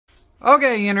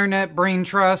Okay, Internet Brain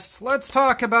Trust, let's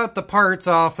talk about the parts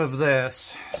off of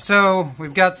this. So,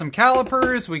 we've got some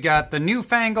calipers, we got the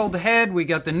newfangled head, we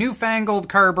got the newfangled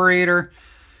carburetor,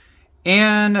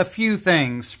 and a few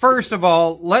things. First of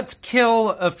all, let's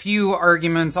kill a few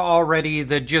arguments already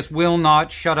that just will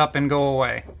not shut up and go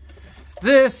away.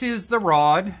 This is the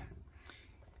rod.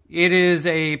 It is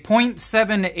a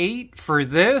 0.78 for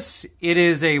this. It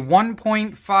is a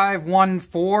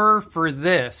 1.514 for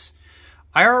this.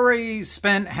 I already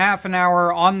spent half an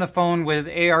hour on the phone with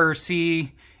ARC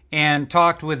and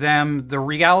talked with them. The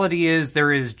reality is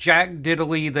there is jack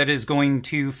diddly that is going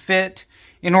to fit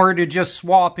in order to just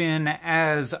swap in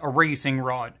as a racing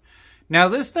rod. Now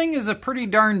this thing is a pretty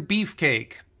darn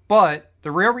beefcake, but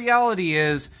the real reality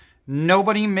is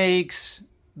nobody makes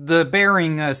the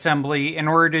bearing assembly in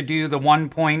order to do the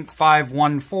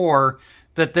 1.514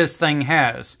 that this thing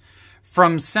has.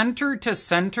 From center to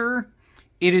center,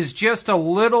 it is just a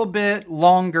little bit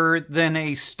longer than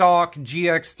a stock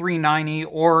GX390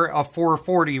 or a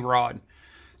 440 rod.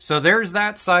 So there's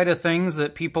that side of things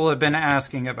that people have been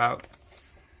asking about.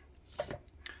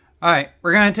 Alright,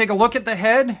 we're going to take a look at the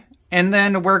head, and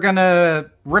then we're going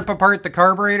to rip apart the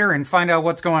carburetor and find out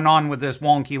what's going on with this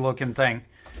wonky looking thing.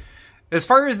 As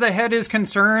far as the head is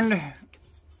concerned,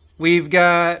 we've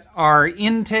got our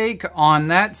intake on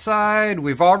that side.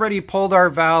 We've already pulled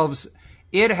our valves.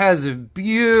 It has a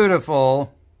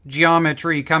beautiful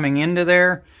geometry coming into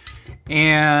there.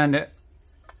 And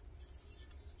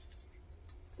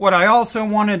what I also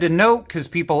wanted to note, because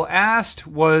people asked,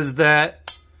 was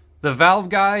that the valve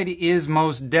guide is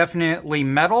most definitely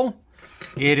metal.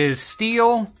 It is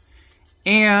steel,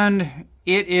 and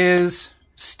it is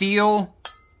steel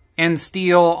and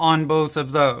steel on both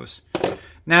of those.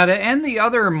 Now, to end the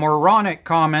other moronic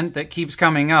comment that keeps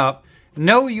coming up,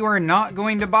 no, you are not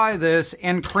going to buy this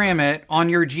and cram it on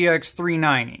your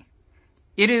GX390.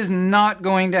 It is not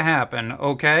going to happen,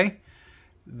 okay?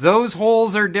 Those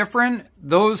holes are different.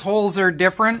 Those holes are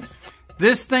different.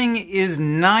 This thing is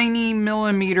 90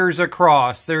 millimeters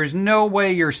across. There's no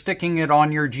way you're sticking it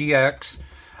on your GX.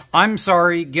 I'm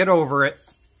sorry, get over it.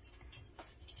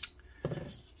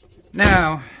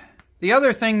 Now, the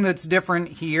other thing that's different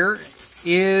here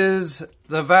is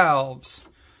the valves.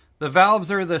 The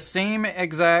valves are the same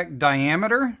exact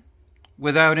diameter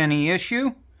without any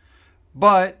issue,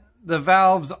 but the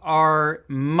valves are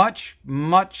much,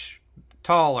 much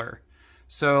taller.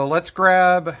 So let's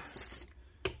grab a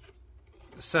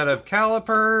set of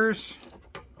calipers.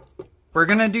 We're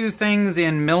going to do things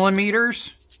in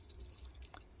millimeters.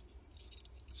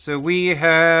 So we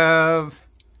have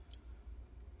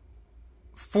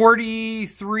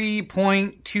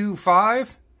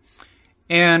 43.25.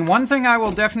 And one thing I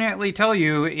will definitely tell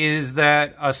you is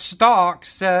that a stock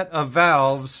set of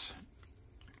valves,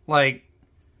 like,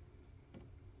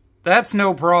 that's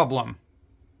no problem.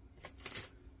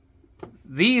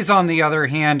 These, on the other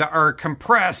hand, are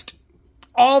compressed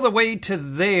all the way to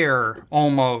there,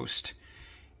 almost.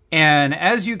 And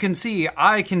as you can see,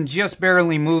 I can just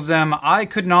barely move them. I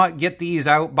could not get these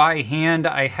out by hand.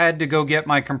 I had to go get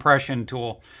my compression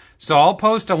tool. So I'll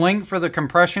post a link for the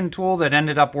compression tool that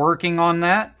ended up working on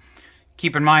that.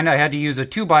 Keep in mind I had to use a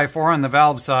 2x4 on the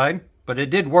valve side, but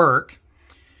it did work.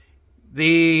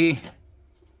 The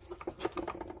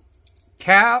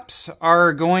caps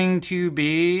are going to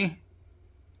be,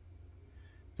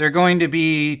 they're going to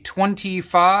be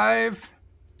 25,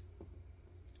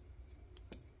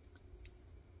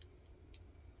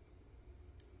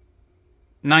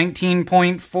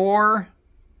 19.4,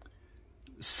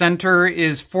 center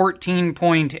is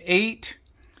 14.8,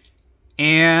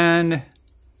 and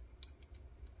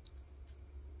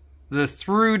the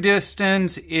through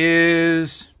distance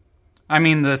is,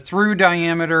 the through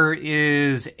diameter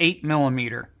is 8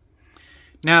 millimeter.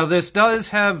 Now this does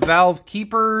have valve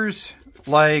keepers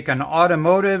like an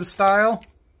automotive style.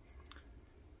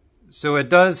 So it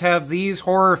does have these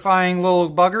horrifying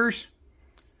little buggers.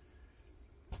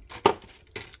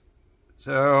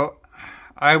 So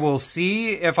I will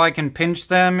see if I can pinch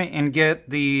them and get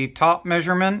the top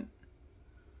measurement.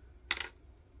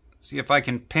 See if I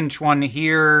can pinch one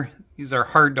here. These are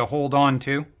hard to hold on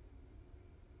to.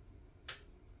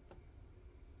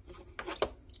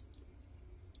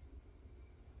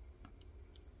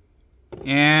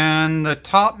 And the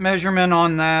top measurement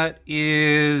on that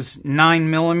is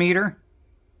 9 millimeter.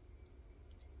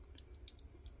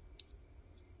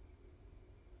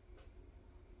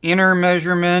 Inner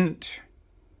measurement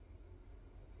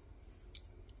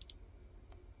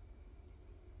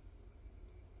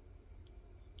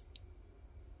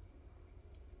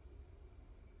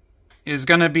is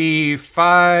going to be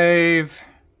 5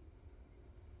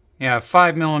 Yeah,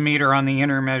 5mm on the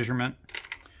inner measurement.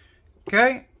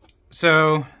 Okay,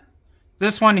 so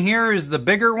this one here is the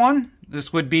bigger one.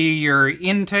 This would be your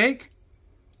intake.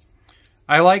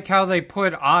 I like how they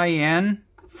put IN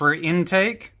for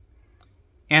intake,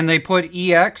 and they put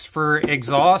EX for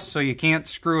exhaust, so you can't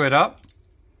screw it up.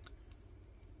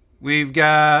 We've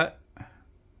got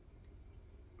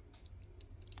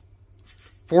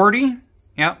 40.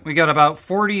 Yeah, we got about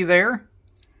 40 there.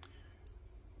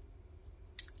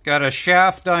 Got a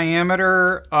shaft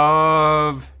diameter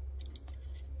of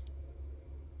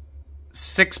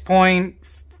 6.5,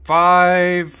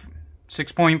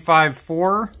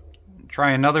 6.54.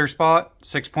 Try another spot.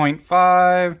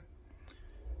 6.5,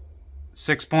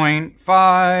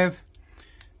 6.5.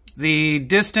 The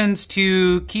distance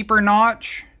to keeper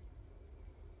notch,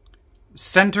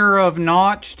 center of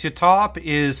notch to top,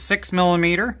 is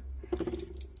 6mm.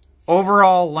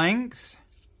 Overall length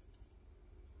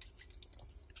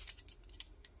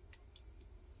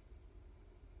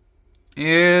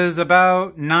is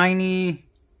about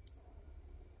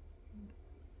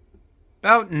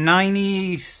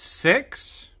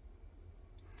 96.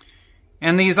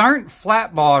 And these aren't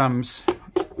flat bottoms.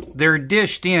 They're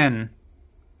dished in,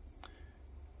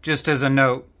 just as a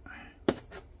note.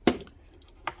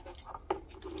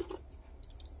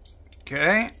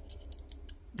 Okay.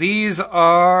 These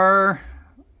are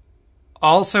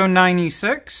also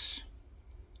 96.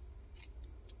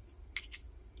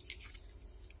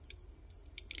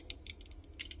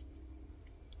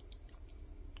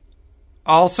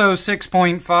 Also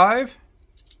 6.5.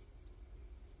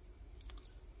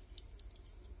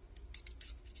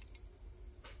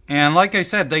 And like I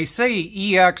said, they say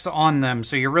EX on them,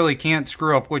 so you really can't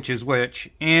screw up which is which.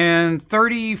 And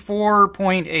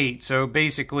 34.8, so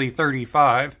basically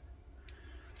 35.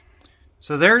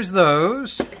 So there's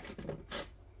those.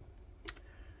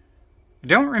 I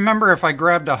don't remember if I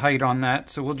grabbed a height on that,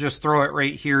 so we'll just throw it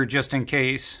right here just in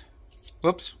case.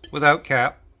 Whoops, without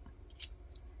cap.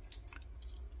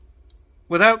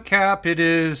 Without cap, it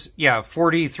is, yeah,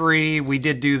 43. We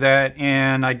did do that,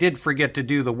 and I did forget to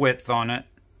do the width on it.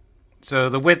 So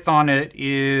the width on it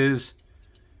is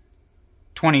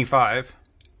 25.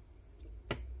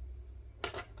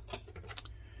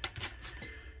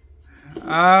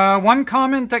 One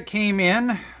comment that came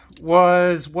in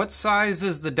was, what size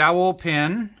is the dowel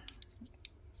pin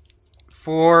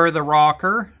for the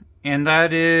rocker? And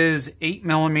that is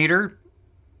 8mm.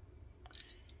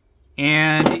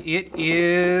 And it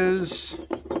is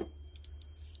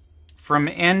from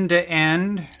end to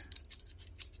end.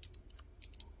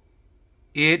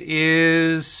 It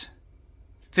is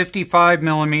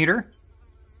 55mm.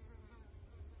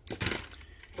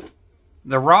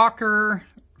 The rocker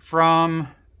from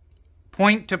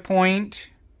point to point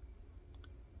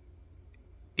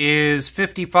is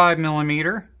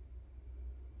 55mm.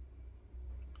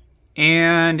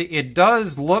 And it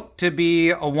does look to be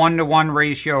a 1-to-1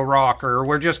 ratio rocker.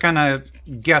 We're just going to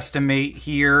guesstimate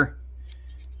here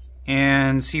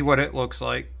and see what it looks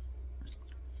like.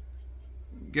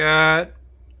 Got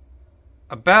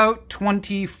about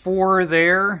 24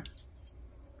 there.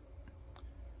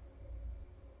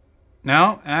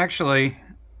 No, actually,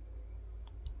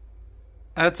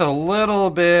 that's a little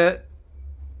bit,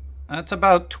 that's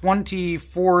about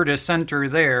 24 to center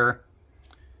there.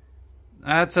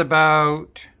 That's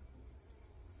about,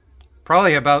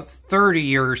 probably about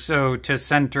 30 or so to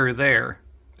center there.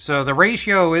 So the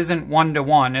ratio isn't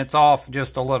 1-to-1, it's off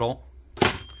just a little.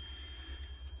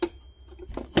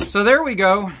 So there we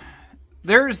go.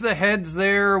 There's the heads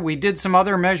there. We did some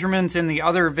other measurements in the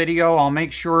other video. I'll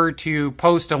make sure to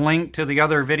post a link to the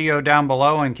other video down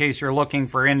below in case you're looking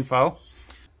for info.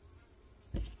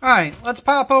 Alright, let's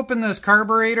pop open this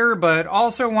carburetor, but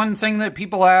also one thing that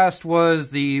people asked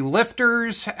was the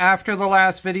lifters after the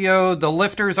last video. The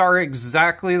lifters are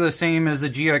exactly the same as the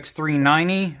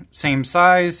GX390. Same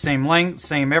size, same length,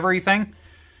 same everything.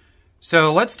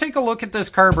 So let's take a look at this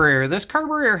carburetor. This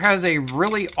carburetor has a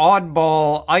really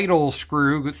oddball idle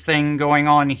screw thing going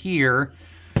on here.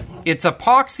 It's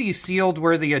epoxy sealed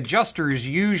where the adjusters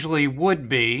usually would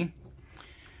be.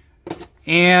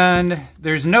 And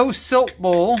there's no silt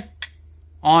bowl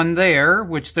on there,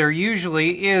 which there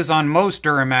usually is on most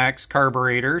Duromax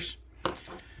carburetors.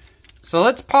 So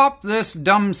let's pop this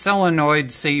dumb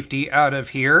solenoid safety out of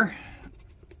here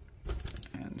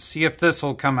and see if this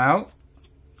will come out.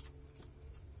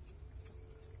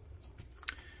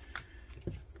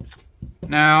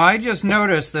 Now, I just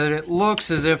noticed that it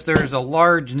looks as if there's a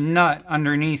large nut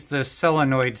underneath this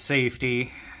solenoid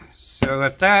safety. So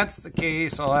if that's the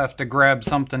case, I'll have to grab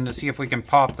something to see if we can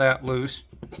pop that loose.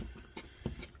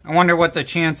 I wonder what the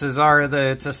chances are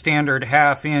that it's a standard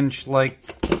 1/2 inch like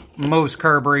most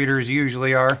carburetors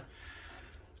usually are.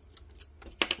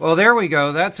 Well, there we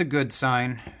go. That's a good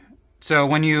sign. So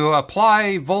when you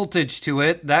apply voltage to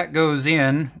it, that goes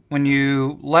in. When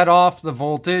you let off the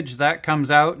voltage, that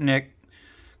comes out and it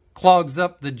clogs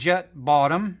up the jet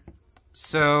bottom.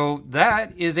 So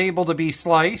that is able to be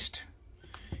sliced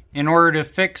in order to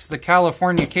fix the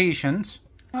Californications.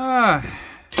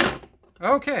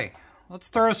 Okay, let's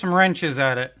throw some wrenches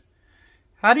at it.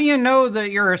 How do you know that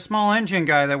you're a small engine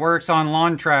guy that works on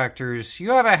lawn tractors?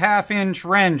 You have a 1/2 inch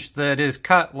wrench that is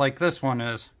cut like this one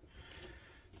is.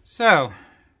 So,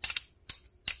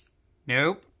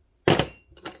 nope.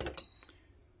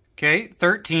 Okay,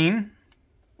 13.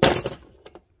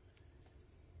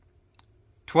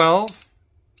 12.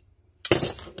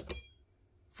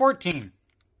 14.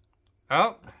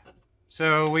 Oh,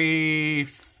 so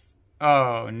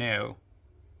oh no.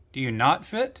 Do you not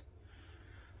fit?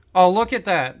 Oh, look at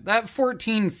that. That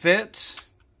 14 fits,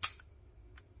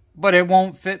 but it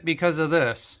won't fit because of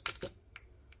this.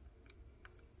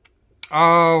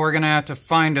 Oh, we're going to have to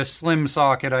find a slim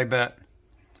socket, I bet.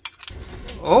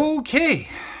 Okay.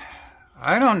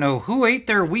 I don't know who ate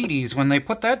their Wheaties when they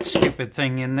put that stupid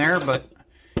thing in there, but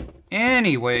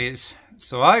anyways.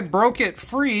 So I broke it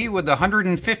free with the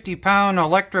 150-pound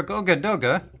electric Ooga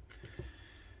Dooga.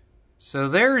 So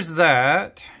there's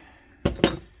that.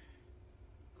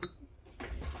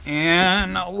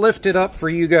 And I'll lift it up for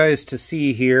you guys to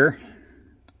see here.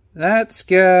 That's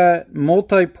got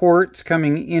multi-ports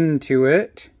coming into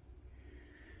it.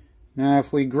 Now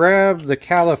if we grab the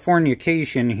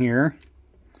Californication here,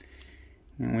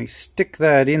 and we stick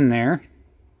that in there.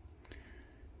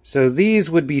 So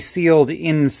these would be sealed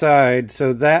inside,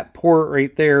 so that port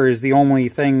right there is the only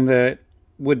thing that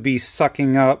would be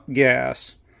sucking up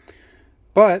gas.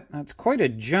 But that's quite a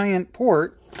giant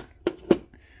port.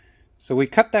 So we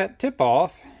cut that tip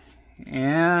off,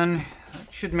 and that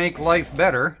should make life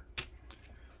better.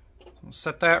 We'll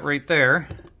set that right there.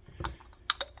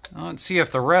 Now let's see if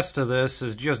the rest of this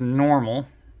is just normal.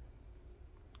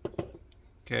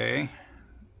 Okay.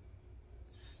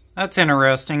 That's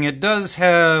interesting. It does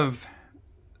have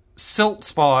silt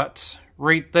spots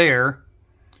right there.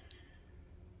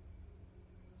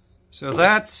 So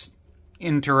that's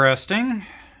interesting.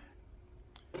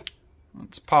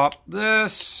 Let's pop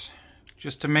this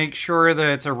just to make sure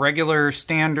that it's a regular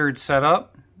standard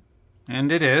setup.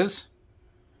 And it is.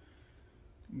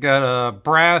 Got a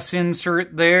brass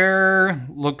insert there.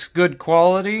 Looks good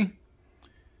quality.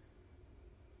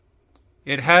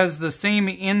 It has the same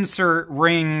insert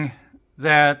ring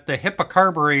that the HIPAA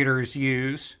carburetors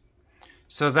use.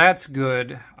 So that's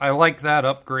good. I like that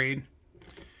upgrade.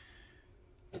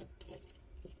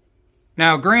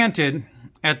 Now granted,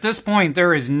 at this point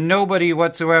there is nobody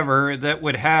whatsoever that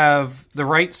would have the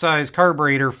right size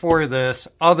carburetor for this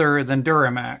other than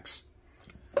Duromax.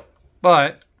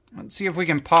 But let's see if we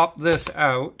can pop this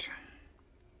out.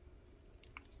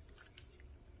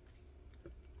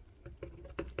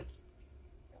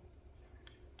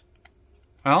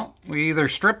 Well, we either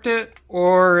stripped it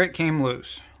or it came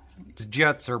loose. These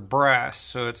jets are brass,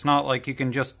 so it's not like you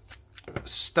can just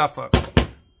stuff up.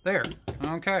 There.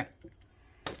 Okay.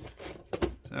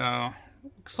 So,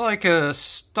 looks like a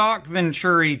stock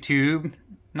Venturi tube.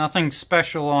 Nothing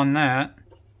special on that.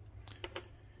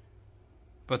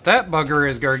 But that bugger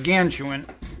is gargantuan.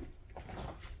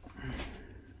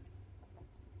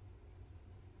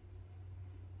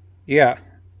 Yeah,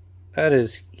 that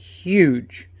is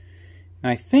huge.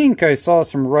 I think I saw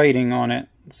some writing on it.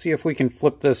 Let's see if we can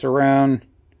flip this around.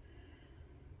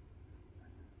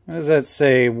 What does that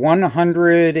say?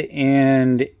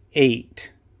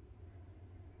 108.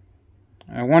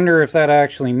 I wonder if that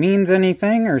actually means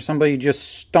anything or somebody just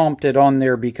stomped it on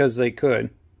there because they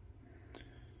could.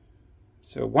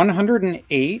 So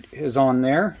 108 is on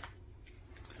there.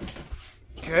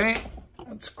 Okay,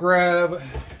 let's grab...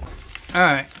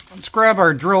 Alright, let's grab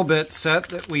our drill bit set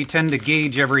that we tend to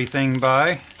gauge everything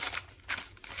by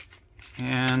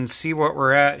and see what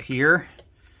we're at here.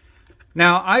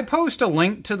 Now, I post a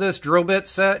link to this drill bit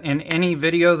set in any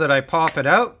video that I pop it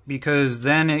out because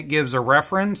then it gives a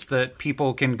reference that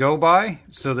people can go by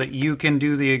so that you can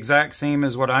do the exact same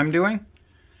as what I'm doing.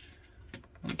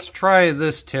 Let's try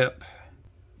this tip,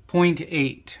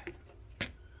 0.8.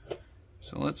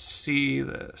 So let's see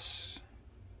this.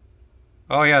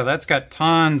 Oh yeah, that's got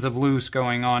tons of loose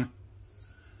going on.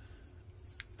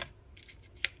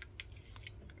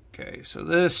 Okay, so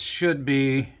this should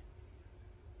be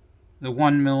the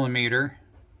 1 millimeter.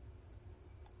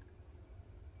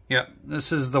 Yep,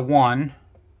 this is the 1.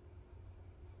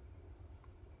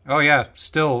 Oh yeah,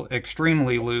 still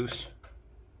extremely loose.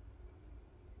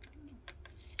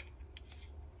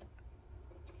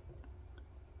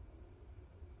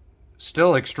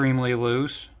 Still extremely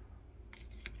loose.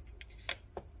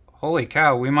 Holy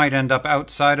cow, we might end up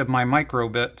outside of my micro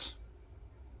bits.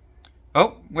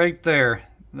 Oh, wait there.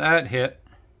 That hit.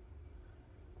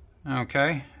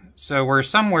 Okay, so we're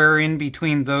somewhere in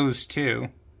between those two.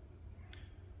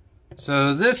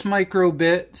 So this micro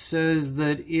bit says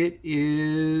that it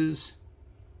is...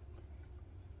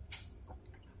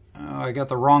 Oh, I got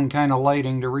the wrong kind of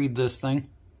lighting to read this thing.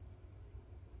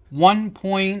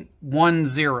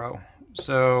 1.10.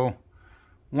 So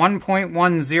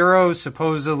 1.10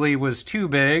 supposedly was too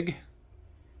big.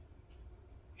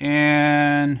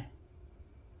 And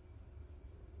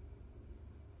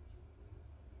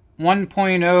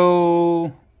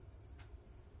 1.0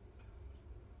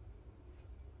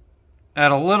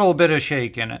 had a little bit of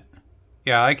shake in it.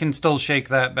 Yeah, I can still shake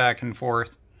that back and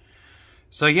forth.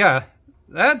 So yeah,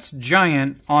 that's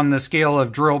giant on the scale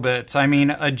of drill bits. I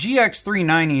mean, a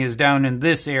GX390 is down in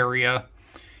this area.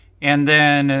 And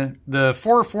then the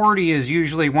 440 is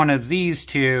usually one of these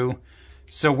two.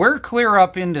 So we're clear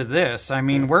up into this. I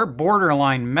mean, we're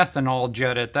borderline methanol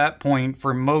jet at that point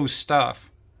for most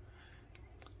stuff.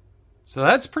 So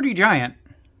that's pretty giant.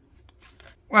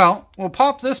 Well, we'll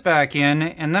pop this back in,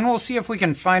 and then we'll see if we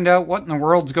can find out what in the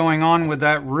world's going on with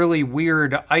that really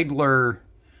weird idler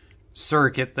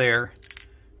circuit there.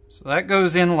 So that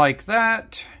goes in like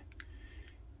that.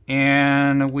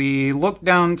 And we look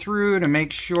down through to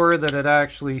make sure that it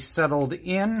actually settled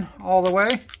in all the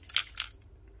way.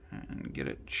 And get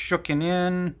it shooken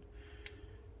in.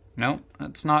 Nope,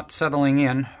 that's not settling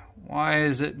in. Why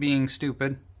is it being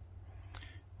stupid?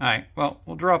 Alright, well,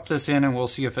 we'll drop this in and we'll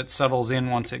see if it settles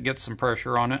in once it gets some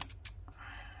pressure on it.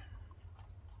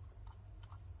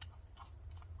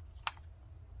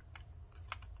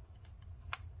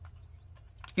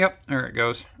 Yep, there it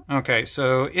goes. Okay,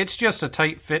 so it's just a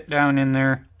tight fit down in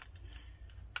there.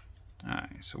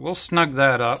 Alright, so we'll snug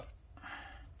that up.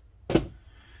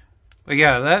 But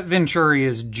yeah, that Venturi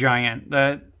is giant.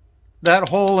 That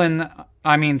hole in...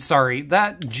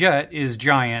 that jet is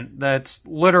giant. That's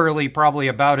literally probably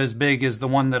about as big as the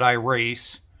one that I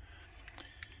race.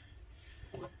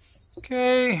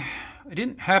 Okay, I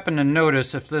didn't happen to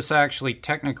notice if this actually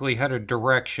technically had a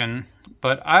direction,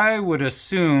 but I would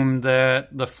assume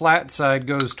that the flat side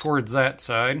goes towards that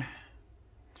side.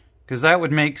 Because that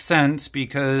would make sense,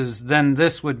 because then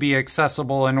this would be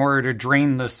accessible in order to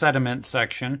drain the sediment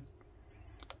section.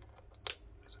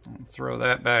 So I'll throw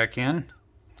that back in.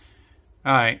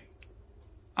 Alright,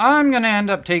 I'm going to end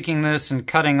up taking this and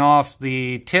cutting off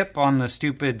the tip on the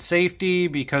stupid safety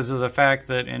because of the fact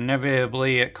that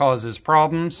inevitably it causes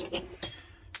problems.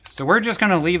 So we're just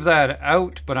going to leave that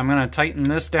out, but I'm going to tighten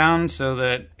this down so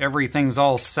that everything's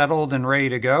all settled and ready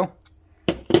to go.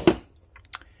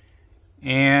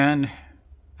 And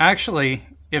actually,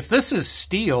 if this is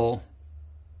steel,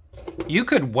 you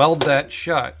could weld that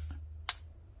shut.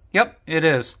 Yep, it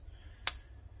is.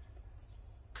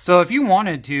 So if you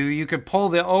wanted to, you could pull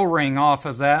the O-ring off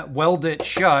of that, weld it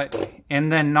shut,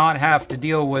 and then not have to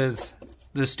deal with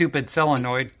the stupid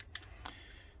solenoid.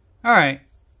 Alright,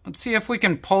 let's see if we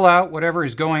can pull out whatever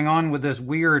is going on with this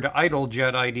weird idle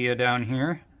jet idea down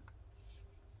here.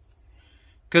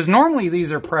 Because normally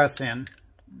these are press in.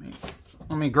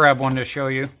 Let me grab one to show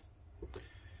you.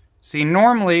 See,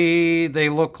 normally they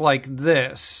look like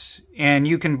this, and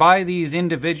you can buy these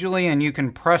individually and you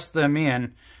can press them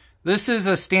in. This is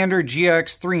a standard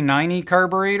GX390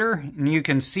 carburetor, and you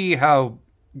can see how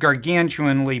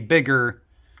gargantuanly bigger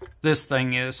this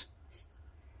thing is.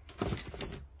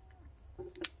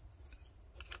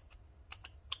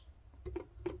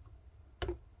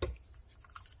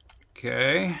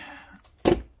 Okay.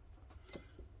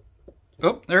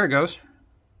 Oh, there it goes.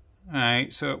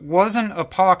 Alright, so it wasn't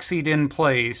epoxied in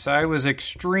place. I was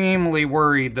extremely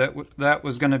worried that that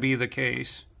was going to be the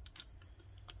case.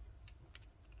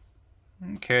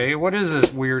 Okay, what is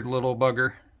this weird little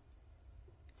bugger?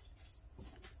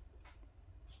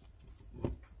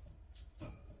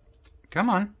 Come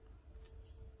on.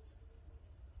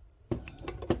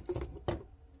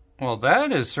 Well,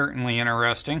 that is certainly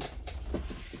interesting.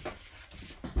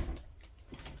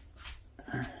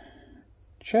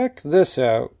 Check this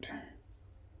out.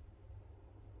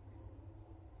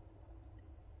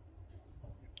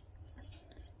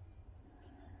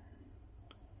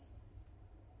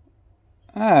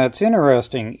 Ah, it's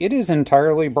interesting. It is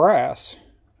entirely brass.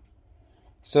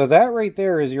 So that right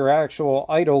there is your actual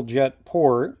idle jet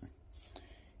port.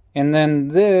 And then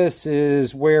this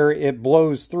is where it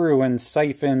blows through and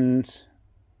siphons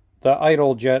the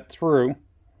idle jet through.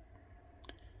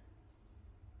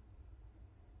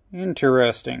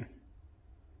 Interesting.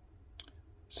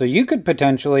 So you could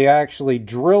potentially actually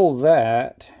drill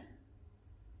that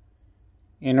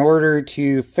in order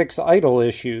to fix idle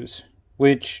issues,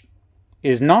 which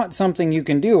is not something you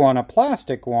can do on a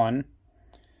plastic one.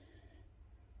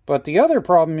 But the other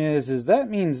problem is that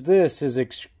means this is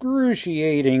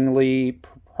excruciatingly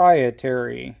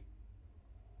proprietary.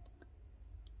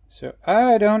 So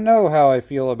I don't know how I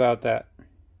feel about that.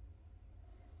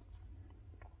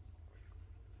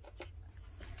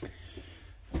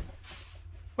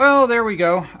 Well, there we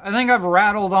go. I think I've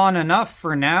rattled on enough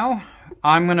for now.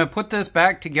 I'm going to put this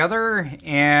back together,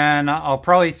 and I'll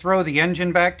probably throw the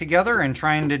engine back together and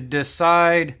trying to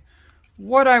decide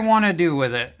what I want to do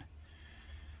with it.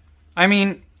 I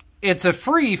mean, it's a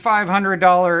free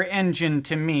 $500 engine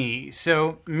to me,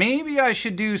 so maybe I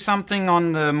should do something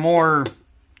on the more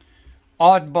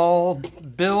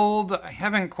oddball build. I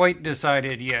haven't quite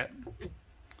decided yet.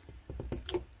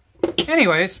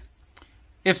 Anyways,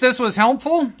 if this was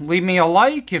helpful, leave me a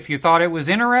like. If you thought it was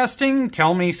interesting,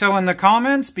 tell me so in the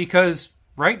comments, because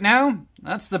right now,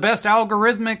 that's the best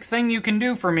algorithmic thing you can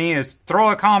do for me is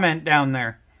throw a comment down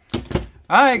there.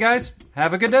 Alright guys,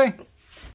 have a good day.